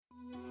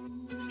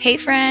Hey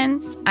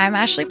friends, I'm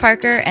Ashley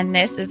Parker and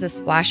this is A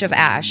Splash of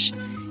Ash.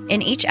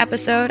 In each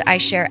episode, I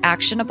share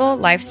actionable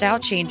lifestyle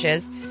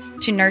changes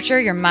to nurture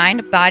your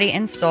mind, body,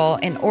 and soul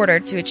in order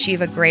to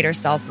achieve a greater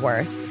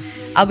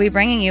self-worth. I'll be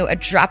bringing you a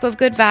drop of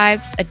good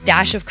vibes, a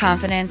dash of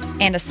confidence,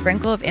 and a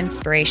sprinkle of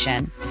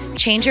inspiration.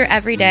 Change your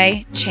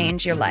everyday,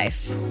 change your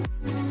life.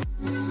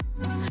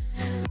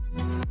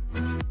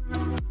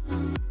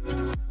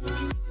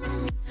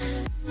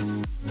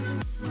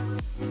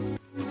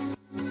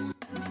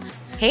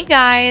 Hey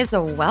guys,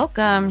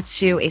 welcome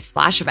to A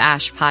Splash of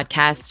Ash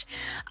podcast.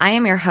 I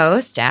am your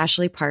host,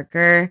 Ashley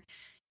Parker.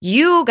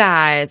 You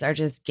guys are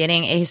just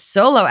getting a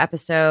solo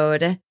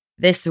episode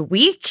this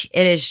week.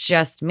 It is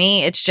just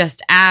me. It's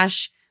just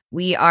Ash.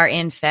 We are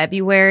in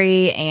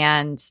February,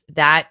 and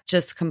that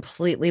just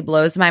completely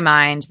blows my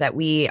mind that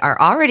we are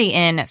already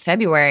in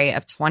February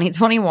of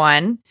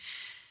 2021.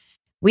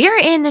 We are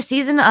in the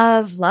season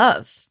of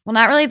love. Well,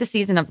 not really the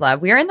season of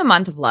love. We are in the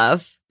month of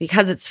love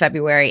because it's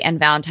February and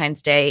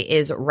Valentine's Day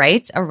is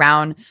right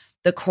around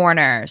the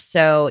corner.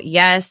 So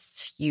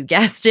yes, you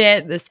guessed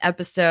it. This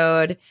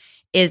episode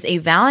is a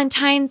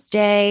Valentine's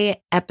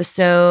Day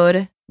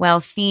episode,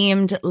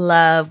 themed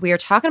love. We are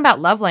talking about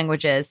love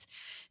languages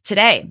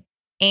today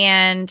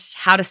and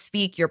how to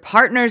speak your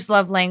partner's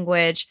love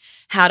language,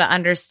 how to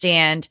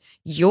understand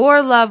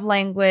your love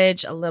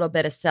language, a little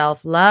bit of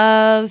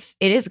self-love.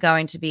 It is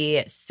going to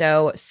be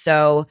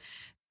so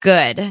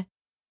good.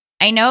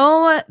 I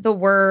know the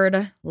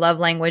word love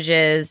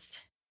languages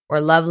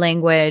or love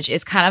language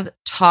is kind of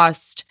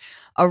tossed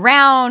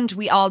around.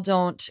 We all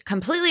don't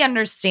completely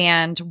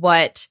understand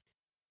what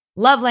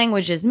love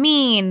languages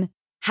mean.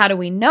 How do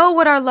we know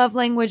what our love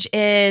language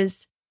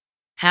is?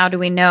 How do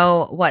we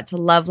know what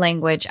love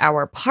language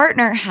our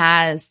partner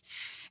has?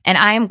 And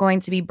I am going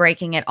to be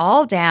breaking it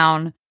all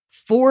down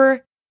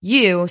for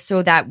you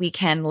so that we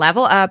can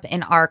level up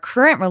in our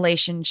current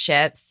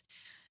relationships.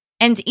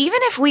 And even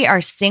if we are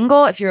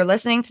single, if you're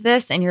listening to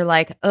this and you're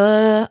like,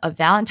 a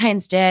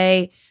Valentine's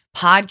Day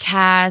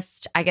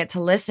podcast, I get to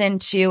listen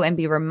to and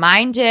be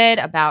reminded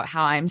about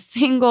how I'm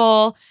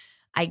single.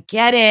 I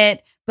get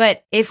it.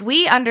 But if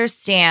we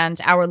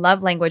understand our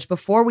love language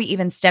before we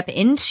even step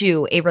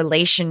into a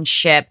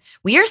relationship,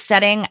 we are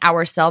setting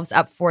ourselves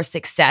up for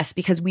success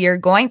because we are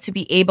going to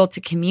be able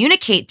to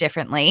communicate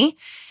differently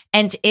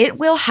and it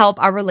will help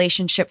our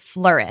relationship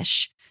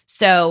flourish.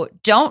 So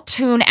don't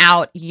tune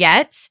out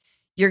yet.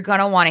 You're going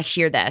to want to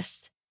hear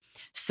this.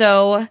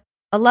 So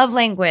a love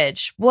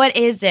language, what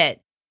is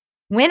it?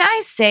 When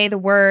I say the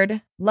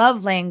word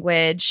love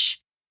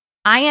language,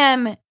 I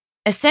am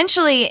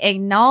essentially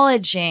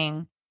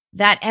acknowledging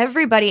that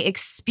everybody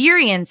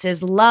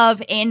experiences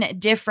love in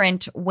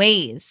different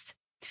ways.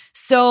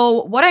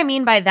 So what I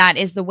mean by that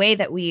is the way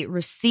that we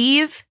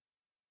receive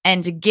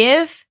and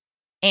give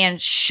and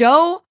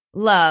show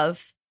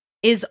love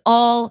is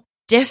all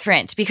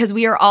different because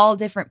we are all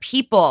different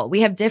people.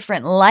 We have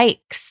different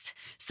likes.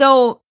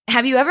 So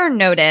have you ever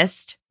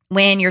noticed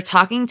when you're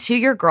talking to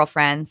your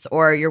girlfriends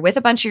or you're with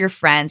a bunch of your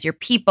friends, your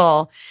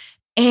people,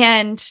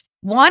 and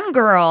one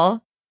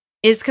girl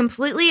is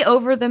completely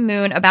over the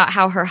moon about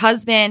how her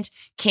husband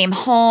came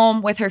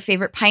home with her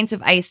favorite pints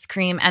of ice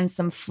cream and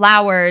some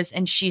flowers,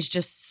 and she's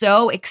just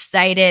so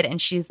excited, and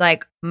she's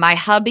like, my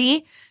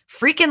hubby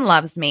freaking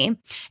loves me.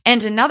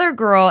 And another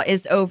girl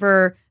is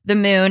over the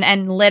moon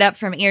and lit up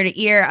from ear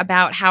to ear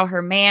about how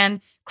her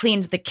man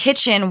cleaned the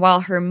kitchen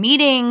while her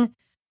meeting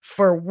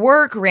for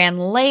work ran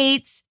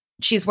late.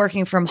 She's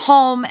working from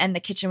home and the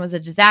kitchen was a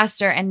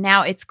disaster, and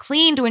now it's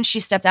cleaned when she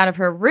stepped out of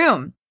her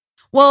room.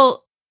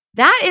 Well,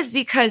 that is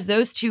because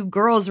those two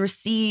girls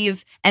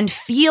receive and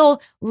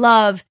feel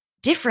love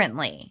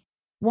differently.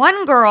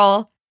 One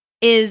girl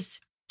is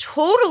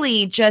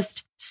totally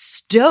just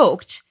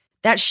stoked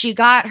that she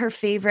got her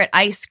favorite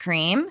ice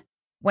cream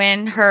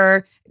when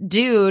her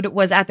dude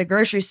was at the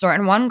grocery store.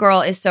 And one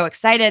girl is so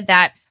excited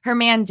that her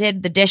man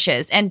did the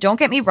dishes. And don't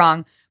get me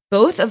wrong,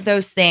 both of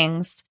those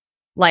things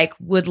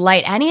would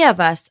light any of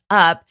us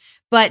up,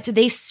 but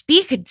they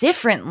speak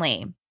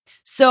differently.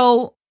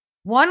 So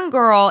one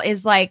girl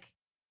is like,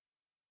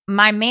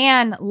 my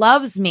man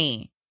loves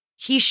me.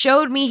 He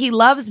showed me he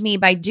loves me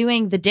by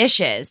doing the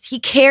dishes. He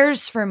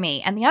cares for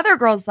me. And the other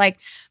girl's like,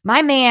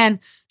 my man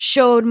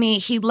showed me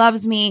he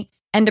loves me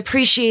and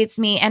appreciates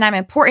me and I'm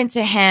important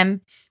to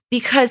him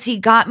because he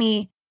got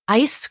me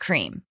ice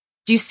cream.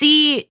 Do you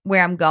see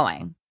where I'm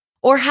going?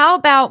 Or how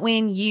about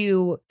when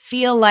you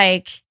feel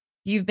like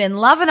you've been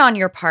loving on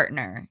your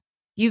partner,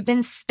 you've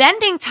been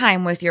spending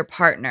time with your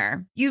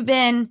partner, you've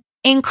been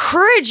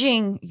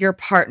encouraging your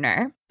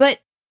partner, but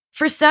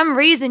for some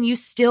reason, you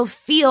still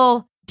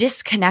feel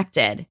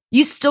disconnected.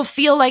 You still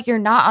feel like you're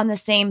not on the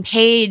same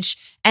page.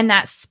 And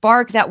that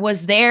spark that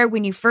was there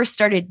when you first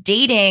started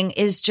dating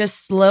is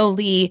just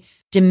slowly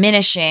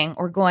diminishing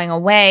or going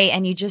away.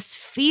 And you just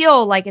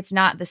feel like it's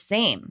not the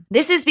same.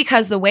 This is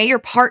because the way your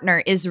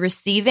partner is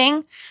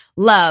receiving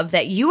love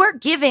that you are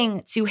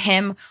giving to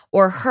him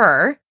or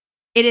her,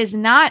 it is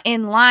not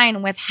in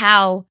line with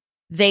how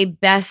they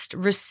best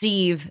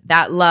receive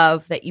that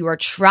love that you are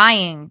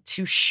trying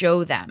to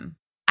show them.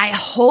 I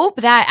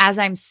hope that as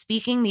I'm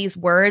speaking these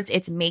words,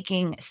 it's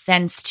making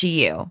sense to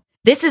you.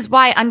 This is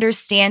why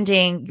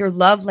understanding your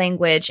love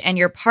language and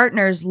your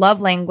partner's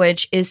love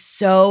language is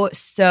so,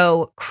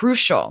 so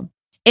crucial.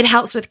 It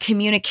helps with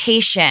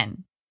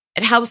communication.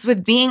 It helps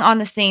with being on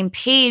the same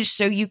page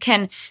so you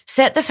can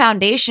set the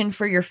foundation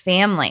for your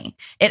family.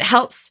 It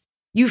helps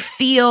you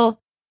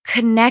feel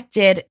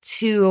connected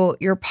to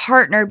your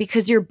partner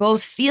because you're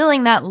both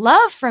feeling that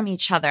love from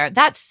each other.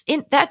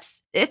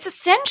 It's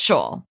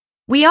essential.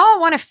 We all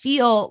want to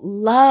feel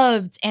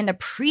loved and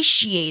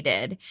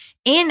appreciated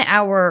in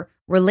our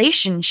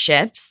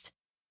relationships,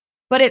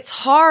 but it's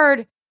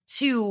hard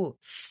to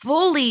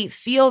fully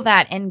feel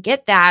that and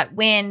get that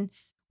when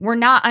we're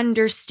not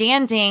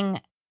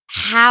understanding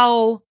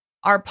how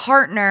our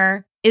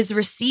partner is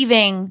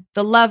receiving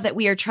the love that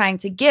we are trying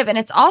to give. And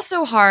it's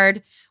also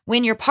hard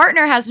when your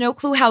partner has no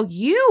clue how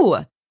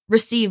you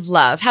receive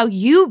love, how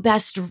you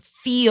best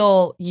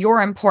feel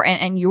you're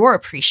important and you're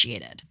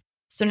appreciated.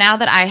 So now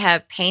that I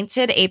have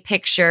painted a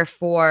picture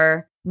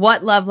for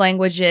what love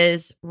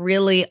languages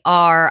really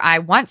are, I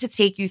want to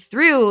take you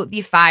through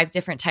the 5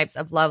 different types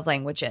of love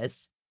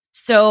languages.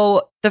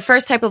 So the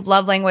first type of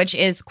love language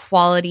is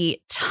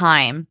quality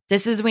time.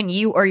 This is when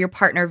you or your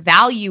partner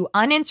value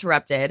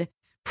uninterrupted,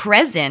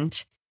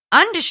 present,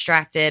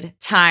 undistracted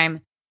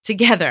time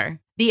together.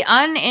 The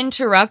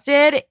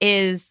uninterrupted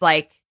is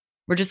like,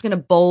 we're just going to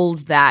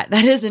bold that.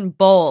 That is in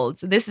bold.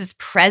 So this is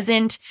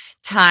present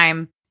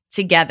time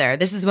together.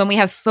 This is when we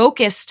have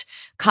focused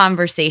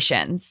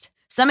conversations.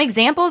 Some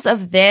examples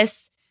of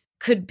this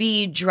could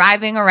be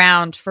driving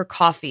around for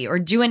coffee or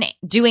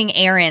doing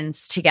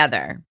errands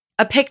together,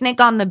 a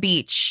picnic on the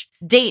beach,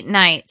 date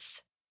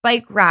nights,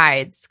 bike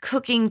rides,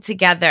 cooking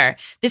together.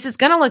 This is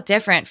going to look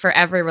different for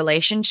every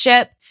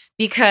relationship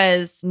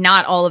because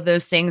not all of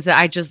those things that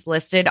I just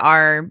listed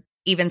are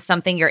even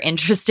something you're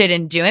interested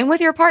in doing with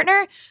your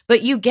partner,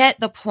 but you get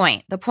the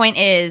point. The point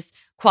is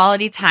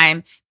quality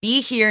time. Be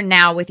here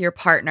now with your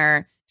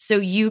partner so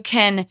you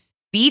can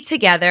be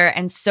together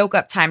and soak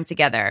up time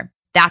together.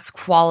 That's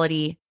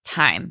quality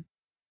time.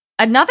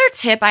 Another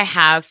tip I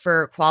have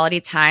for quality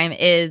time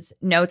is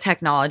no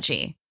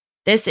technology.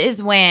 This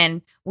is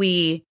when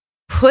we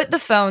put the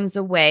phones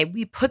away,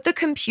 we put the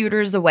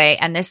computers away,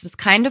 and this is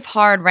kind of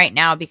hard right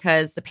now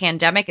because the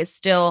pandemic is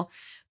still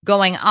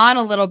going on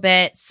a little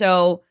bit.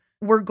 So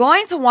we're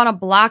going to want to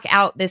block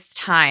out this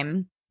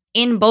time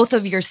in both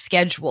of your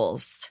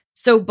schedules.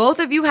 So both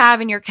of you have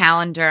in your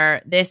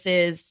calendar, this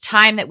is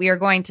time that we are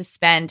going to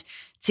spend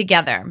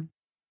together.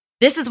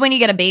 This is when you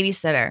get a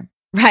babysitter,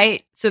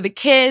 right? So the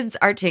kids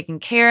are taken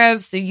care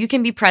of so you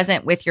can be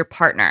present with your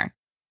partner.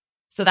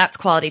 So that's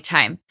quality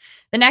time.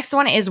 The next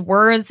one is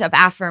words of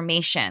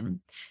affirmation.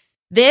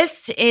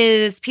 This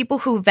is people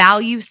who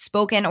value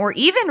spoken or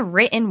even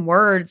written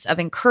words of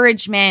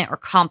encouragement or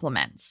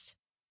compliments.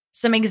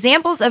 Some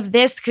examples of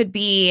this could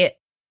be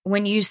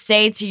when you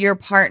say to your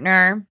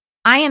partner,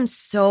 I am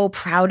so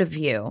proud of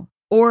you,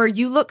 or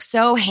you look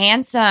so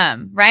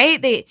handsome,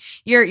 right?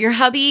 Your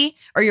hubby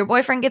or your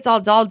boyfriend gets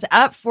all dolled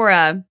up for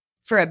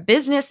a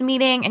business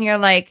meeting and you're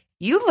like,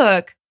 you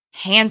look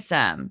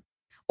handsome.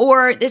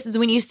 Or this is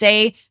when you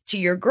say to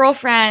your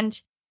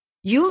girlfriend,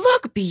 you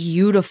look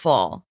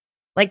beautiful,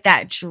 like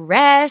that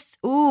dress.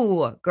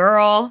 Ooh,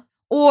 girl.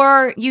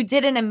 Or you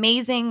did an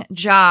amazing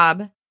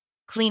job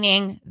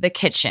cleaning the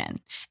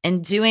kitchen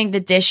and doing the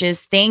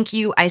dishes. Thank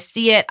you. I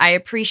see it. I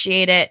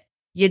appreciate it.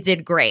 You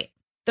did great.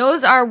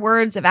 Those are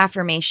words of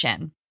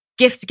affirmation.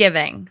 Gift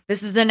giving.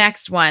 This is the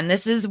next one.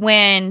 This is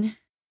when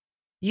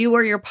you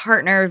or your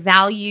partner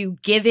value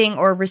giving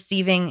or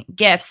receiving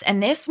gifts.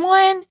 And this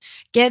one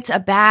gets a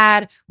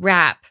bad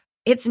rap.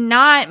 It's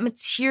not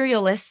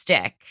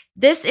materialistic.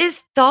 This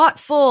is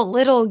thoughtful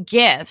little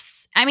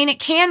gifts. I mean, it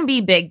can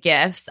be big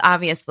gifts,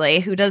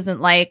 obviously. Who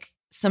doesn't like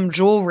some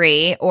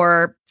jewelry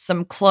or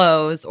some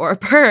clothes or a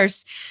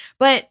purse?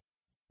 But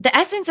the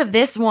essence of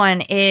this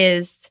one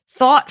is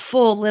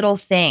thoughtful little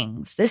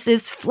things. This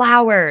is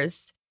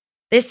flowers.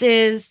 This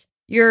is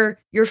your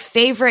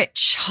favorite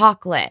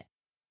chocolate.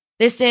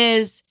 This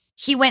is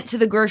he went to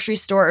the grocery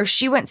store or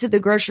she went to the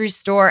grocery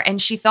store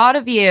and she thought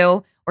of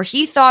you or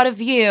he thought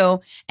of you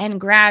and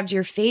grabbed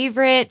your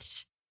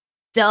favorite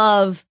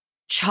Dove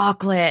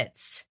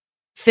chocolates.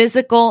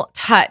 Physical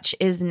touch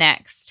is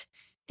next.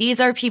 These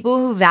are people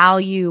who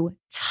value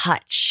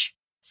touch.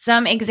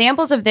 Some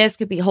examples of this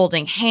could be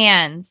holding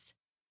hands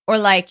or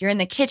like you're in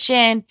the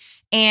kitchen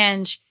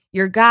and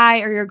your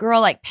guy or your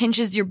girl like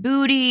pinches your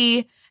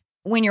booty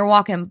when you're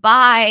walking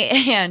by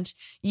and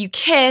you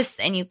kiss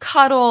and you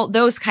cuddle,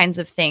 those kinds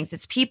of things.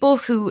 It's people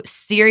who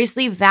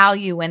seriously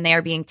value when they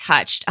are being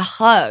touched. A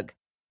hug,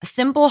 a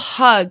simple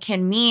hug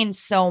can mean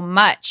so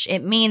much.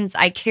 It means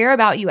I care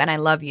about you and I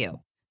love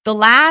you. The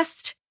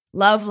last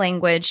love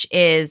language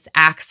is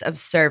acts of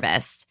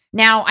service.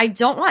 Now, I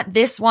don't want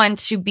this one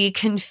to be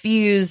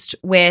confused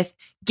with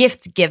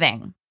gift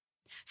giving.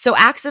 So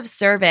acts of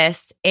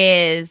service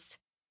is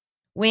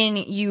when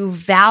you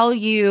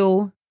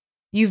value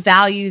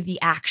the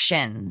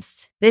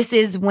actions. This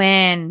is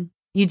when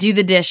you do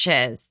the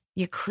dishes,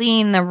 You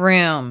clean the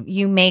room,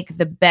 you make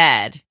the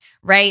bed,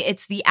 right?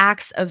 It's the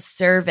acts of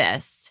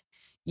service.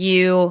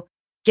 You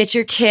get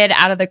your kid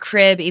out of the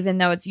crib, even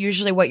though it's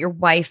usually what your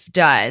wife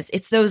does.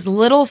 It's those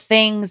little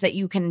things that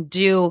you can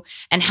do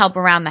and help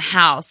around the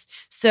house.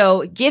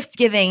 So gift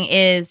giving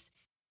is,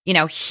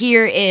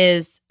 here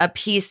is a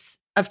piece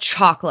of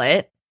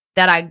chocolate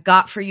that I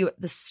got for you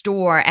at the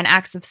store. And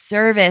acts of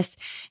service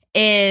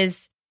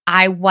is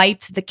I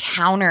wiped the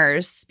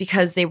counters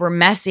because they were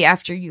messy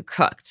after you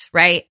cooked,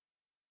 right?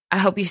 I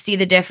hope you see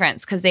the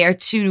difference because they are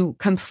two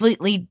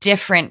completely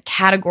different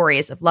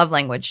categories of love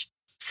language.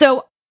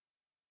 So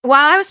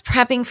while I was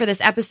prepping for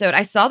this episode,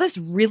 I saw this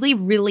really,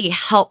 really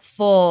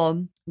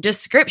helpful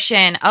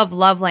description of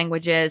love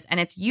languages,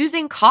 and it's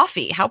using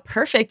coffee. How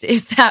perfect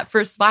is that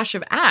for Splash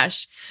of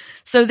Ash?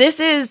 So this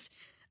is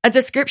a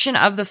description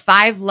of the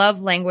 5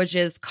 love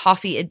languages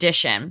coffee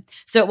edition.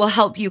 So it will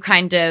help you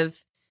kind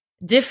of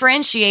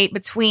differentiate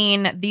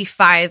between the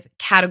 5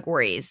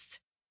 categories.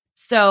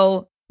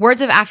 So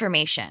words of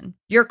affirmation.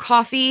 Your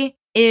coffee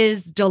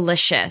is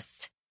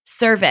delicious.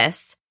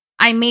 Service.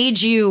 I made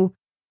you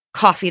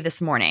coffee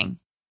this morning.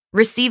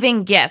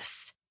 Receiving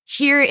gifts.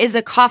 Here is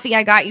a coffee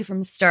I got you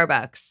from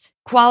Starbucks.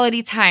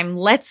 Quality time.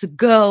 Let's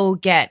go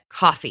get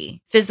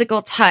coffee.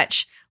 Physical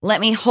touch.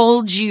 Let me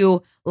hold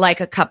you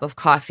like a cup of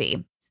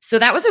coffee. So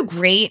that was a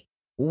great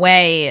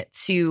way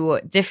to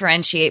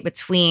differentiate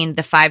between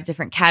the 5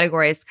 different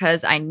categories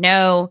because I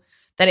know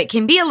that it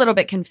can be a little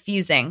bit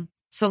confusing.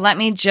 So let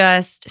me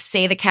just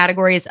say the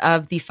categories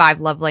of the 5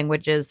 love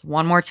languages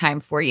one more time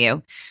for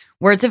you.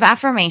 Words of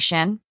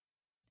affirmation,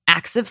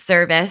 acts of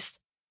service,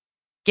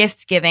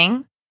 gift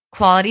giving,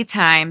 quality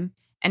time,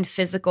 and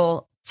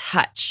physical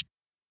touch.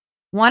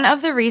 One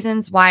of the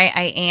reasons why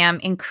I am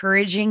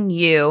encouraging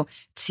you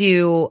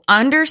to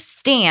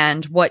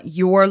understand what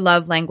your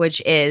love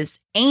language is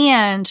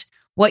and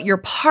what your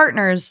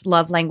partner's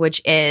love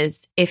language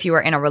is if you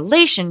are in a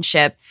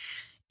relationship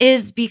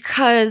is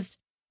because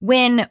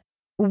when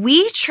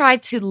we try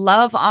to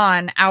love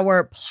on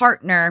our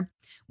partner,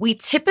 we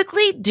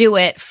typically do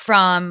it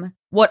from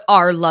what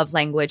our love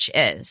language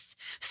is.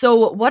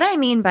 So what I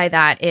mean by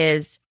that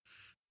is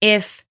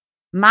if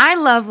my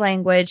love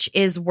language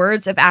is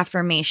words of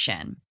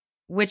affirmation,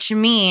 which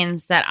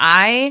means that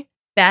I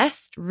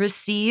best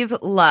receive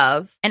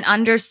love and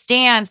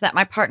understand that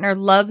my partner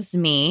loves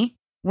me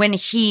when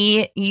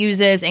he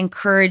uses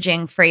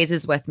encouraging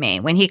phrases with me,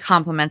 when he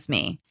compliments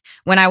me,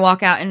 when I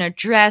walk out in a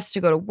dress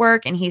to go to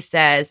work and he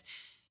says,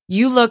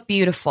 "You look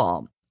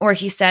beautiful," or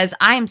he says,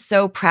 "I am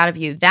so proud of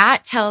you."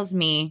 That tells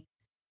me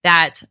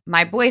that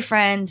my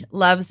boyfriend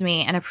loves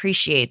me and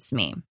appreciates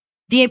me.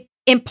 The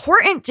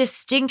important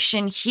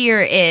distinction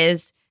here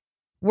is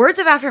words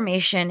of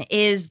affirmation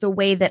is the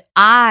way that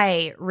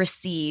I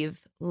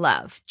receive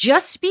love.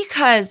 Just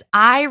because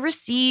I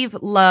receive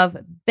love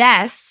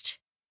best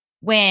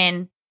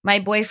when my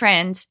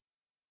boyfriend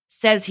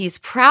says he's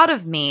proud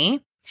of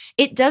me,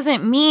 it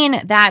doesn't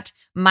mean that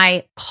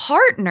my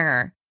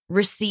partner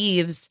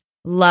receives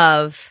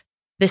love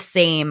the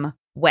same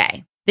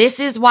way. This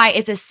is why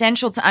it's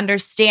essential to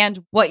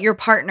understand what your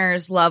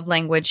partner's love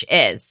language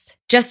is.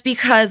 Just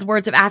because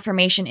words of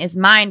affirmation is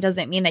mine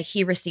doesn't mean that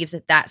he receives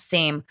it that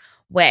same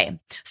way.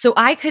 So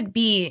I could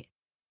be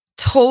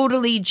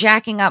totally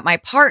jacking up my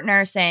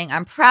partner saying,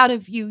 "I'm proud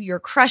of you, you're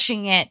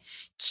crushing it,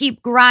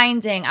 keep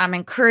grinding, I'm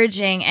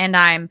encouraging," and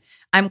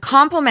I'm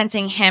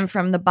complimenting him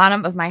from the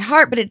bottom of my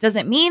heart, but it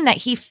doesn't mean that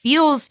he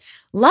feels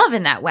love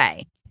in that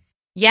way.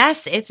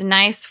 Yes, it's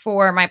nice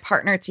for my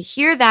partner to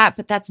hear that,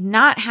 but that's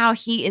not how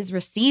he is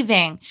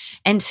receiving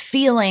and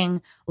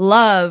feeling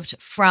loved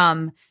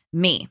from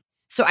me.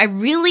 So I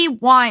really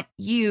want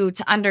you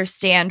to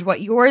understand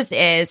what yours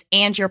is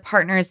and your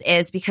partner's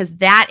is, because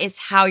that is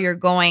how you're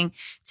going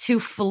to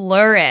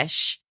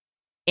flourish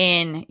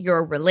in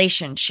your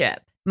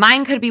relationship.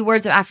 Mine could be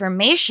words of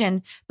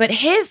affirmation, but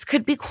his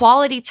could be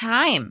quality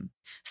time.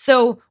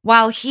 So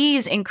while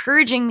he's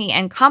encouraging me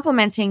and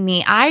complimenting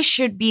me, I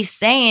should be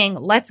saying,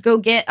 "Let's go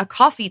get a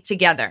coffee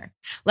together.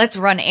 Let's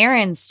run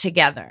errands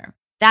together."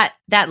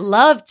 That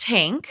love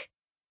tank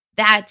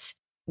that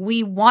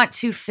we want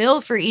to fill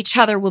for each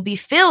other will be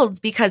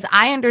filled because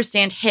I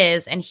understand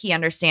his and he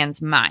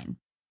understands mine.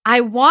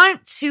 I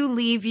want to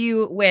leave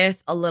you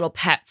with a little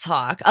pep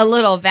talk, a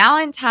little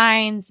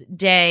Valentine's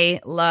Day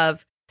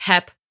love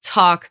pep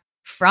talk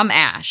from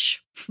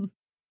Ash.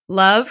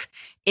 Love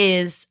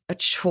is a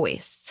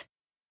choice.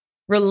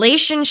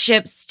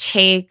 Relationships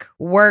take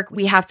work.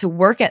 We have to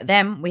work at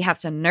them. We have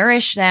to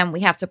nourish them.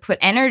 We have to put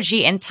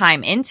energy and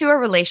time into a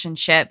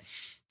relationship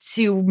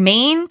to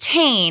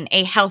maintain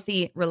a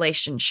healthy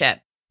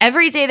relationship.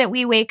 Every day that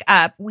we wake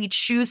up, we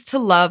choose to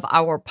love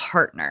our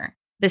partner.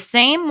 The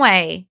same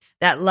way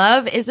that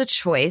love is a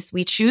choice,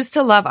 we choose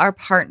to love our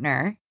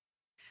partner.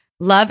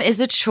 Love is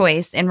a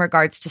choice in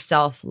regards to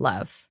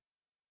self-love.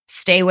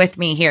 Stay with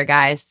me here,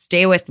 guys.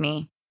 Stay with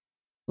me.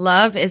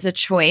 Love is a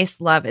choice.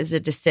 Love is a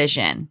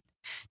decision.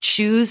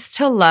 Choose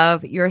to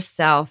love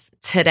yourself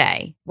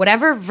today.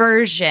 Whatever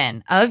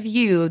version of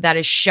you that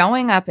is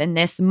showing up in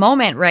this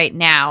moment right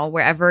now,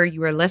 wherever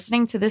you are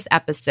listening to this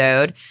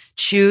episode,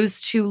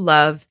 choose to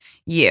love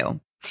you.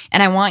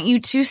 And I want you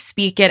to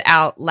speak it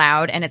out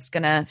loud, and it's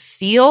going to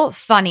feel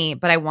funny,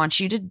 but I want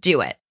you to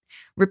do it.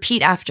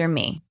 Repeat after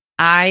me.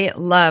 I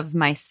love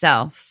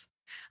myself.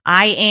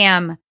 I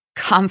am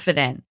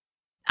confident.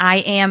 I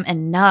am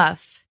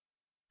enough.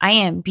 I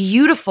am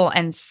beautiful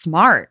and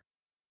smart.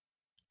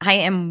 I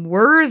am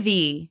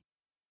worthy.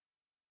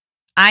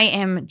 I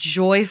am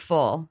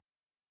joyful.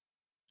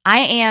 I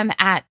am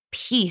at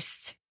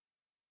peace.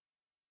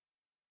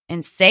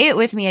 And say it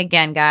with me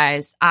again,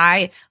 guys.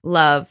 I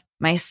love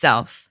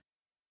myself.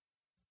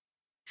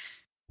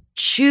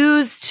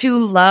 Choose to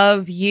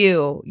love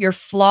you, your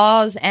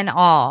flaws and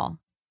all.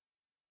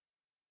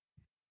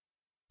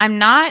 I'm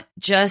not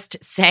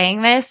just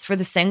saying this for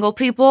the single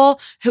people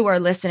who are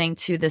listening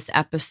to this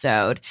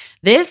episode.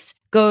 This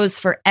goes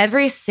for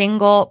every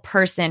single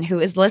person who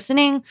is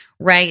listening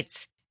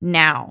right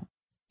now.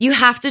 You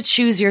have to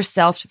choose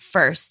yourself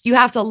first. You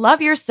have to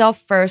love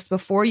yourself first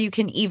before you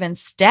can even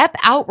step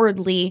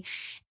outwardly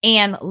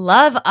and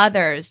love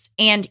others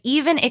and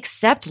even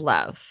accept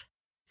love.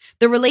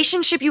 The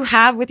relationship you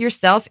have with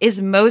yourself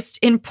is most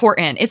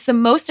important. It's the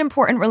most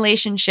important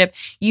relationship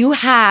you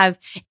have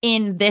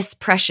in this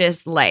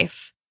precious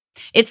life.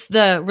 It's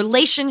the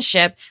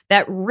relationship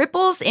that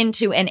ripples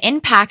into and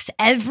impacts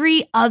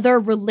every other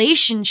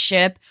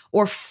relationship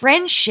or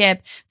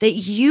friendship that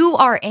you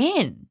are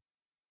in.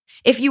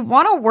 If you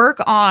want to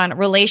work on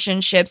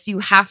relationships, you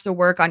have to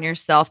work on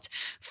yourself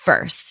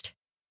first.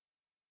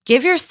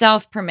 Give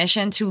yourself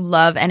permission to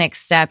love and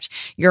accept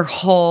your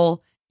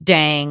whole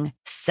dang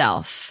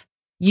self.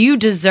 You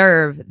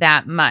deserve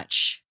that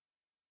much.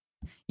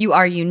 You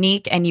are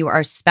unique and you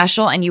are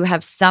special and you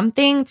have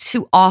something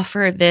to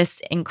offer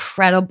this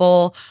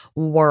incredible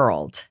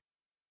world.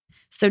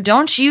 So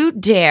don't you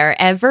dare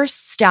ever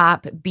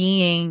stop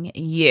being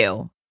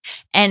you.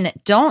 And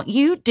don't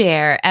you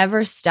dare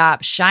ever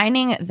stop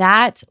shining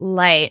that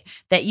light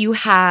that you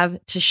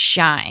have to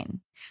shine.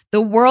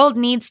 The world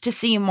needs to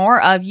see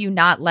more of you,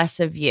 not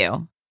less of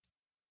you.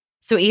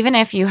 So even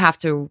if you have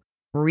to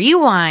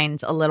rewind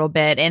a little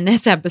bit in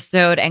this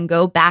episode and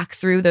go back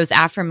through those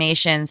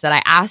affirmations that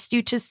I asked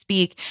you to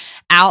speak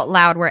out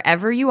loud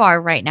wherever you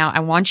are right now, I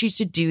want you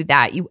to do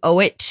that. You owe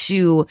it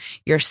to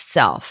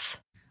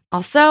yourself.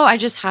 Also, I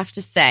just have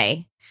to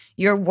say,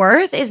 your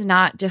worth is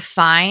not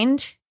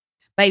defined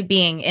by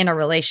being in a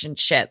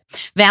relationship.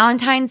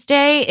 Valentine's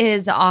Day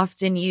is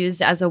often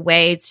used as a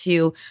way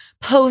to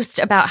post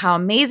about how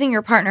amazing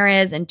your partner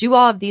is and do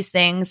all of these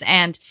things.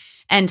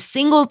 And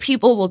single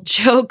people will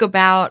joke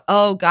about,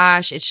 oh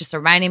gosh, it's just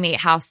reminding me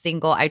how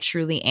single I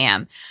truly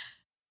am.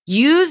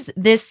 Use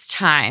this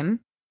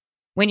time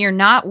when you're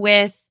not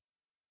with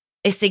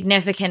a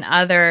significant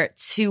other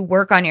to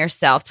work on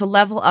yourself, to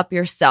level up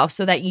yourself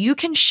so that you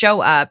can show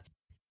up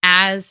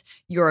as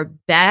your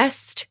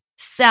best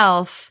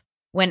self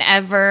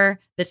whenever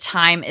the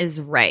time is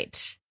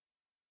right.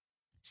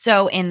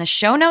 So in the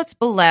show notes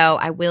below,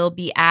 I will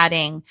be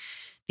adding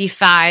the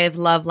 5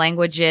 love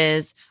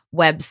languages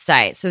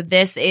website. So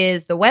this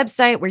is the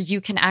website where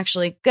you can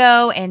actually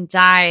go and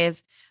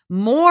dive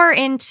more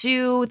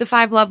into the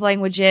 5 love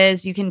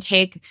languages. You can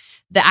take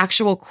the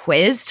actual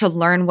quiz to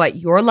learn what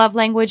your love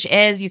language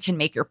is. You can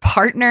make your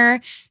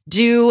partner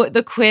do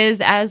the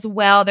quiz as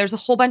well. There's a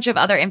whole bunch of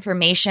other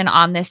information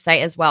on this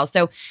site as well.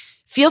 So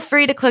feel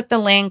free to click the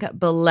link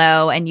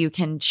below and you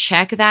can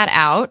check that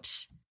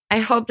out. I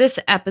hope this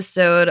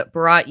episode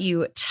brought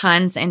you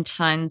tons and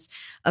tons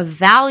of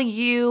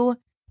value.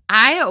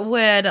 I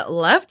would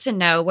love to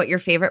know what your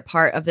favorite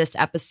part of this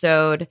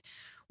episode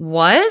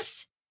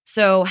was.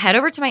 So head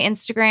over to my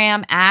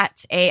Instagram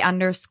at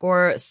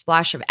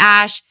 @a_splash of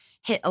ash,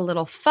 hit a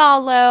little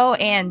follow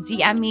and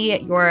DM me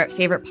your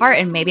favorite part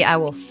and maybe I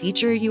will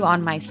feature you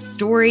on my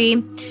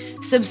story.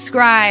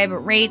 Subscribe,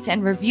 rate,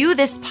 and review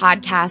this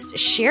podcast.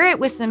 Share it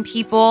with some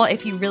people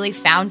if you really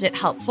found it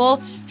helpful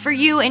for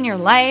you in your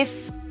life.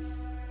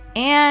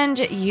 And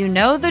you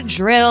know the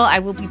drill. I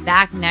will be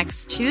back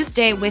next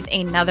Tuesday with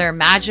another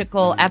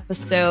magical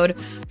episode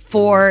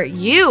for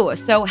you.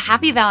 So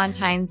happy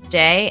Valentine's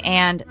Day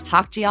and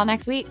talk to y'all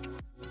next week.